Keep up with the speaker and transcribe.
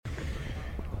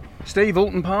Steve,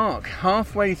 Oulton Park,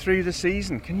 halfway through the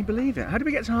season. Can you believe it? How did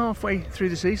we get to halfway through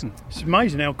the season? It's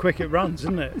amazing how quick it runs,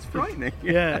 isn't it? It's frightening.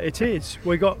 Yeah, it is.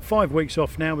 We got 5 weeks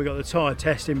off now. We got the tyre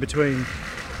test in between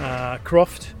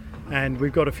Croft, and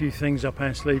we've got a few things up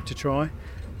our sleeve to try,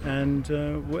 and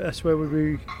that's where we'll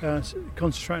be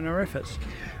concentrating our efforts.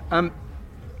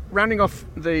 Rounding off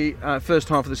the first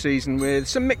half of the season with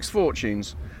some mixed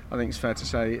fortunes, I think it's fair to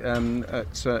say,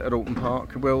 at Oulton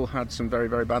Park. Will had some very,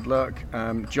 very bad luck.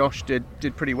 Josh did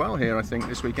pretty well here, I think,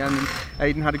 this weekend. And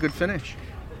Aidan had a good finish.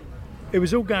 It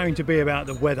was all going to be about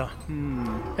the weather.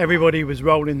 Everybody was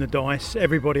rolling the dice,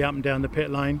 everybody up and down the pit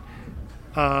lane.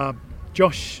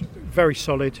 Josh, very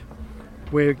solid.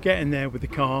 We're getting there with the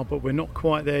car, but we're not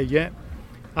quite there yet.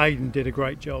 Aidan did a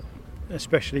great job,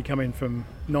 especially coming from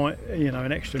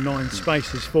an extra 9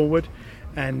 spaces forward.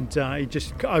 And he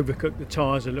just overcooked the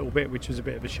tyres a little bit, which was a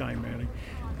bit of a shame, really.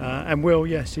 And Will,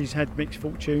 yes, he's had mixed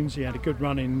fortunes. He had a good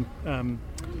run in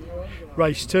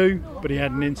race 2, but he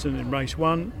had an incident in race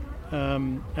 1,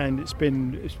 and it's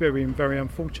been very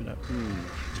unfortunate.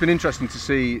 It's been interesting to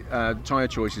see tyre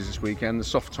choices this weekend. The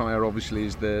soft tyre obviously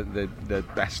is the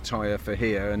best tyre for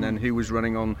here, and then who was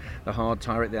running on the hard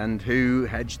tyre at the end, who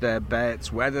hedged their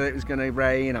bets, whether it was going to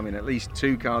rain. I mean, at least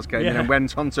 2 cars came in and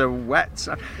went onto wets.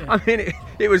 I mean,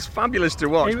 it was fabulous to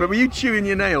watch, but were you chewing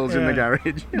your nails in the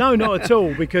garage? No, not at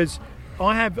all, because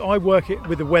I work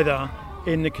with the weather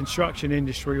in the construction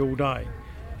industry all day,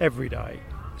 every day.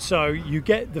 So you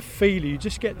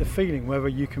just get the feeling whether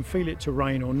you can feel it to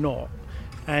rain or not.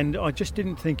 And I just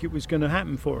didn't think it was going to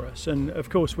happen for us. And of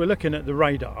course we're looking at the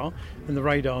radar, and the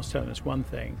radar's telling us one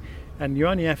thing, and you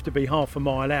only have to be half a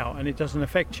mile out and it doesn't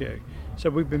affect you.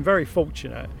 So we've been very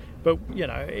fortunate, but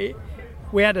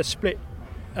we had a split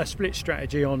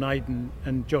strategy on Aidan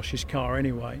and Josh's car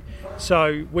anyway.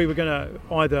 So we were going to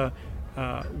either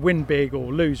win big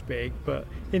or lose big, but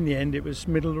in the end it was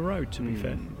middle of the road, to be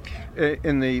fair.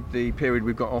 In the period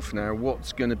we've got off now,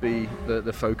 what's going to be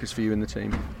the focus for you in the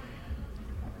team?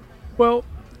 Well,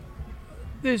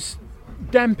 there's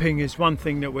damping is one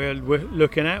thing that we're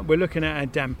looking at. We're looking at our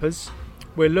dampers.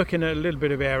 We're looking at a little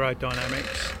bit of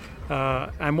aerodynamics,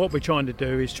 and what we're trying to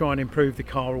do is try and improve the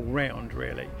car all round,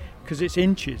 really, because it's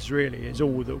inches really is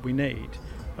all that we need.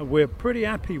 We're pretty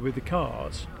happy with the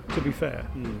cars, to be fair.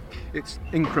 It's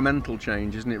incremental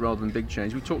change, isn't it, rather than big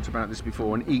change? We talked about this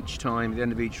before, and each time, at the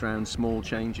end of each round, small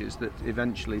changes that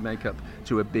eventually make up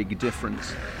to a big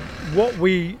difference. What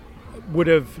we would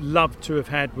have loved to have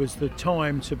had was the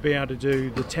time to be able to do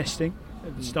the testing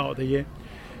at the start of the year.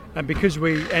 And because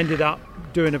we ended up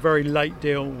doing a very late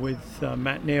deal with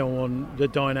Matt Neal on the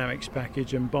dynamics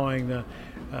package and buying the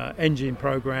engine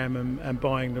program and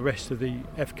buying the rest of the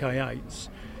FK8s,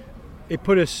 it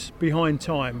put us behind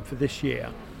time for this year.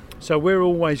 So we're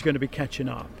always going to be catching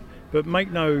up. But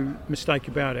make no mistake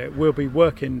about it, we'll be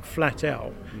working flat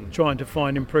out, trying to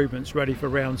find improvements ready for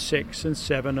round 6 and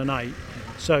 7 and 8,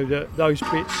 so that those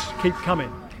bits keep coming.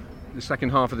 The second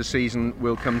half of the season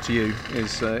will come to you,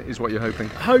 is what you're hoping?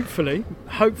 Hopefully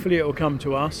it will come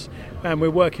to us, and we're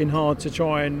working hard to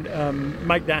try and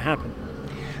make that happen.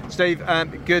 Steve,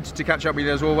 good to catch up with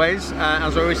you as always.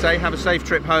 As I always say, have a safe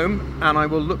trip home, and I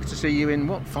will look to see you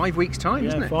in 5 weeks' time,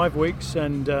 isn't it? 5 weeks,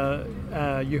 and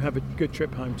you have a good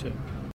trip home too.